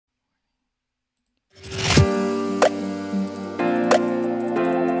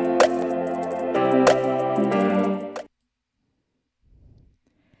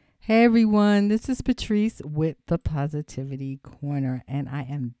Hey everyone, this is Patrice with the Positivity Corner, and I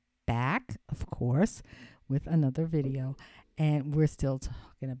am back, of course, with another video. And we're still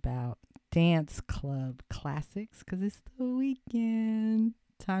talking about dance club classics because it's the weekend.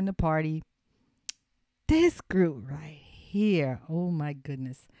 Time to party. This group right here, oh my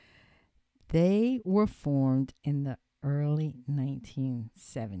goodness. They were formed in the early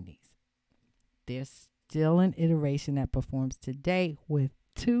 1970s. They're still an iteration that performs today with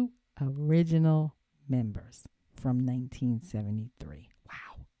two original members from 1973.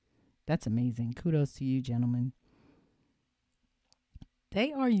 Wow, that's amazing. Kudos to you, gentlemen.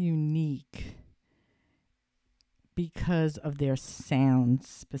 They are unique because of their sound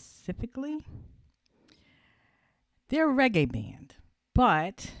specifically. They're a reggae band,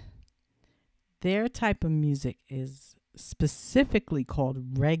 but their type of music is specifically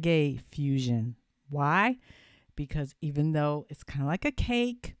called reggae fusion. Why? Because even though it's kind of like a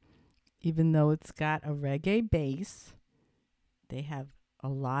cake, even though it's got a reggae base, they have a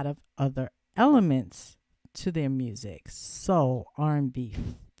lot of other elements to their music. Soul, R&B,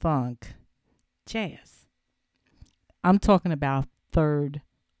 funk, jazz. I'm talking about Third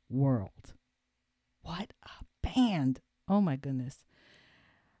World. What a band. Oh my goodness.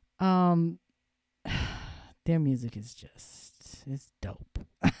 Their music is just, it's dope.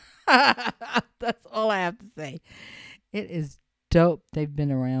 That's all I have to say. It is dope. They've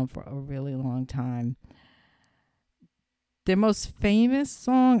been around for a really long time. Their most famous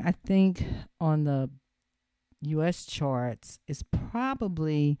song, I think, on the U.S. charts is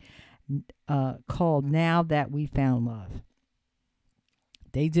probably called Now That We Found Love.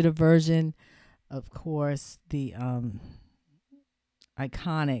 They did a version, of course, the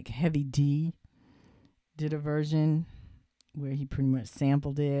iconic Heavy D did a version where he pretty much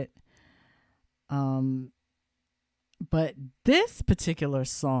sampled it. But this particular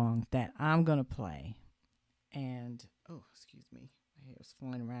song that I'm going to play, and, oh, excuse me, my hair is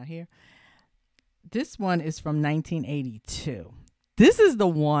flying around here. This one is from 1982. This is the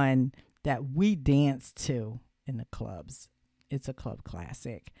one that we danced to in the clubs. It's a club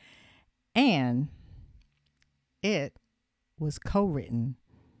classic. And it was co-written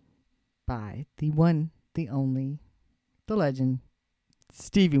by the one, the only, the legend,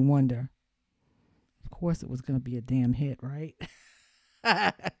 Stevie Wonder. Of course it was going to be a damn hit, right?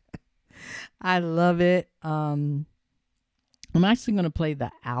 I love it. I'm actually going to play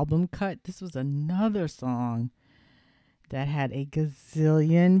the album cut. This was another song that had a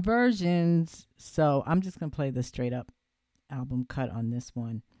gazillion versions. So I'm just going to play the straight up album cut on this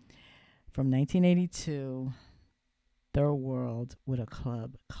one. From 1982, Third World with a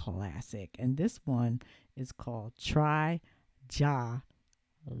club classic. And this one is called Try Ja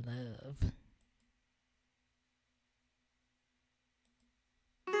Love.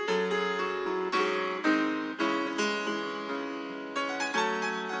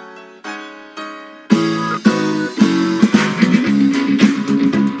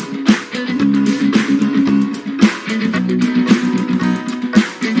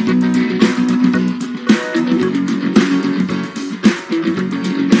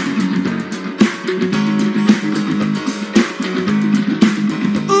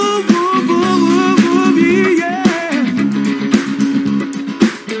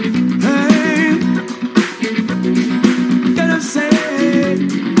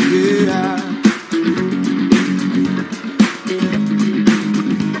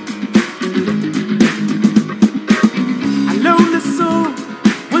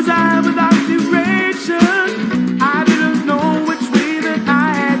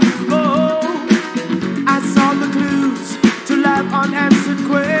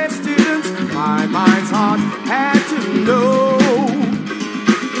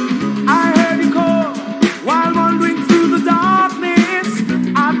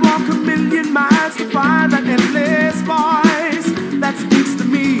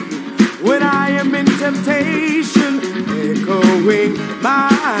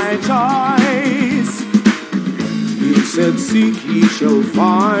 Seek ye shall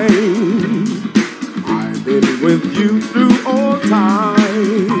find. I've been with you through all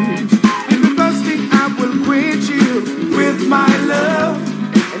times. If you're thirsty, I will quench you with my love.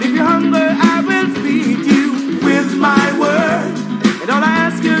 And if you're hungry, I will feed you with my word. And all I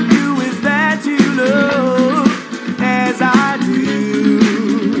ask of you is that you love as I do.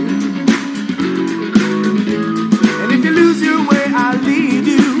 And if you lose your way, I'll lead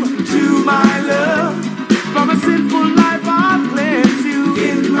you to my love. From a sinful life I'll cleanse you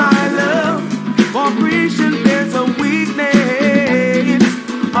in my love. For creation there's a weakness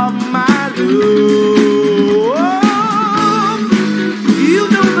of my love. You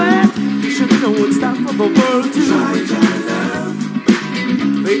know that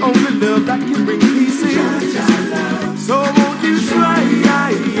the only love that can bring peace in. So won't you try,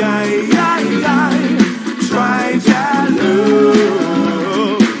 try Jah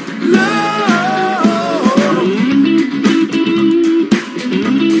love, love.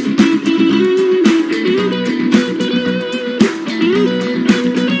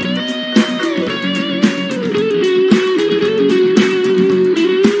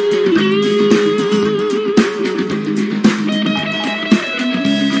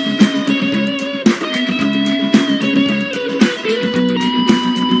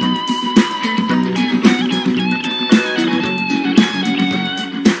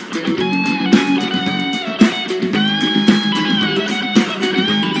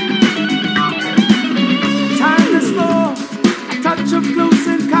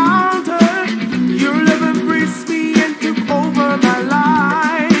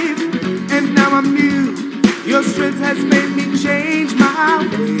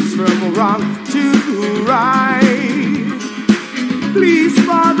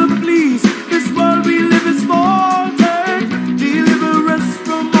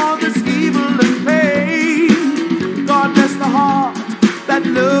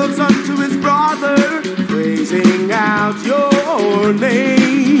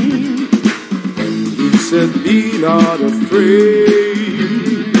 Be not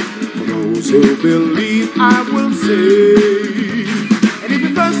afraid, for those who believe I will save. And if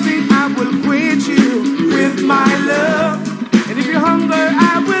you're thirsty, I will quench you with my love. And if you're hungry,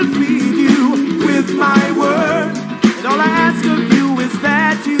 I will feed you with my word. And all I ask of you is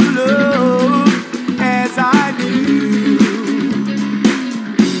that you love as I do.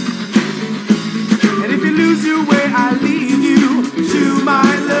 And if you lose your way, I lead you to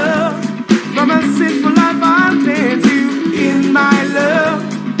my love. From a sinful life I'll cleanse you in my love.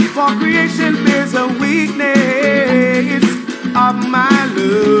 For creation bears a weakness of my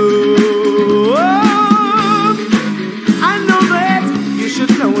love. I know that you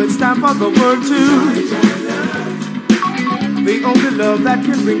should know it's time for the word to. The only love that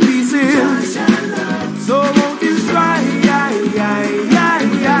can bring peace in. So won't you try,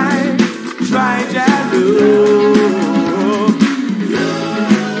 try Jah love.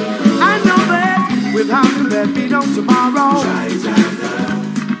 Without him there'd be no tomorrow.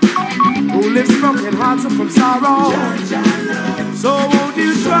 Who lives broken hearts and from sorrow. So won't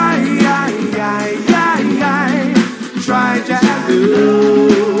you try, try Jah love.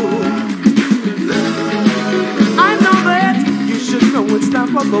 I know that you should know it's time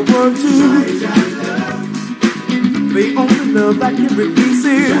for the world to. The only love that can bring peace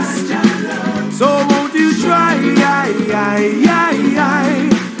is. So won't you try,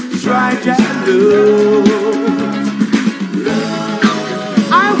 try Jah love.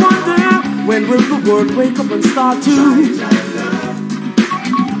 I wonder when will the world wake up and start to.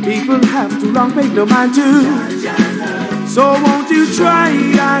 People have too long paid no mind to. So won't you try,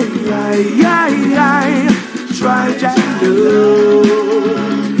 try Jah love.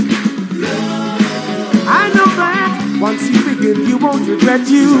 I know that once you begin, you won't regret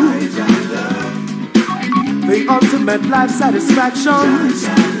you. The ultimate life satisfaction.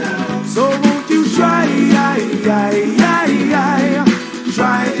 So won't you try,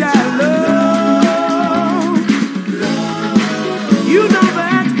 try Jah love. You know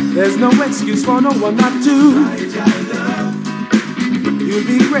that there's no excuse for no one not to. You'll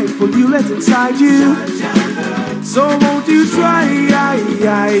be grateful you let inside you. So won't you try,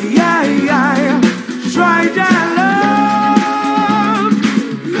 try Jah love.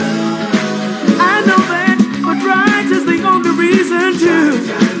 I know that what right is the only reason to.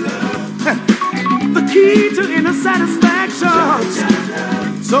 The key to inner satisfaction.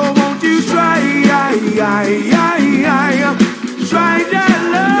 So won't you try, try Jah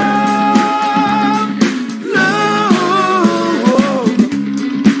love, love. Try Jah love,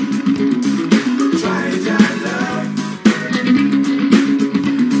 try Jah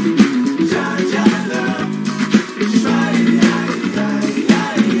love, try,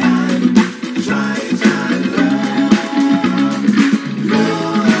 try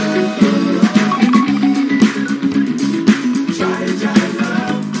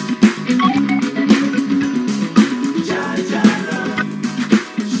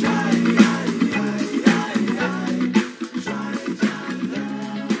Jah love,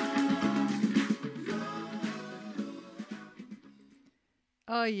 love.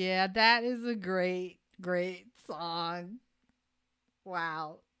 Oh, yeah, that is a great, great song.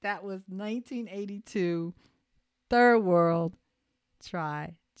 Wow. That was 1982, Third World,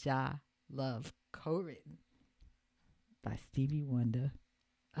 Try Jah Love, co-written by Stevie Wonder.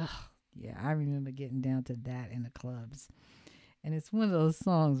 Oh, yeah, I remember getting down to that in the clubs. And it's one of those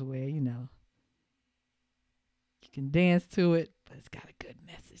songs where, you can dance to it, but it's got a good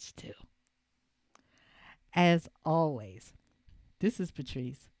message too. As always, this is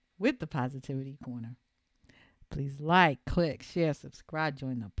Patrice with the Positivity Corner. Please like, click, share, subscribe,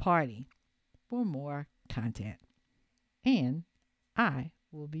 join the party for more content. And I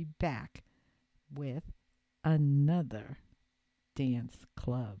will be back with another dance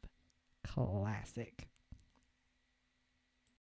club classic.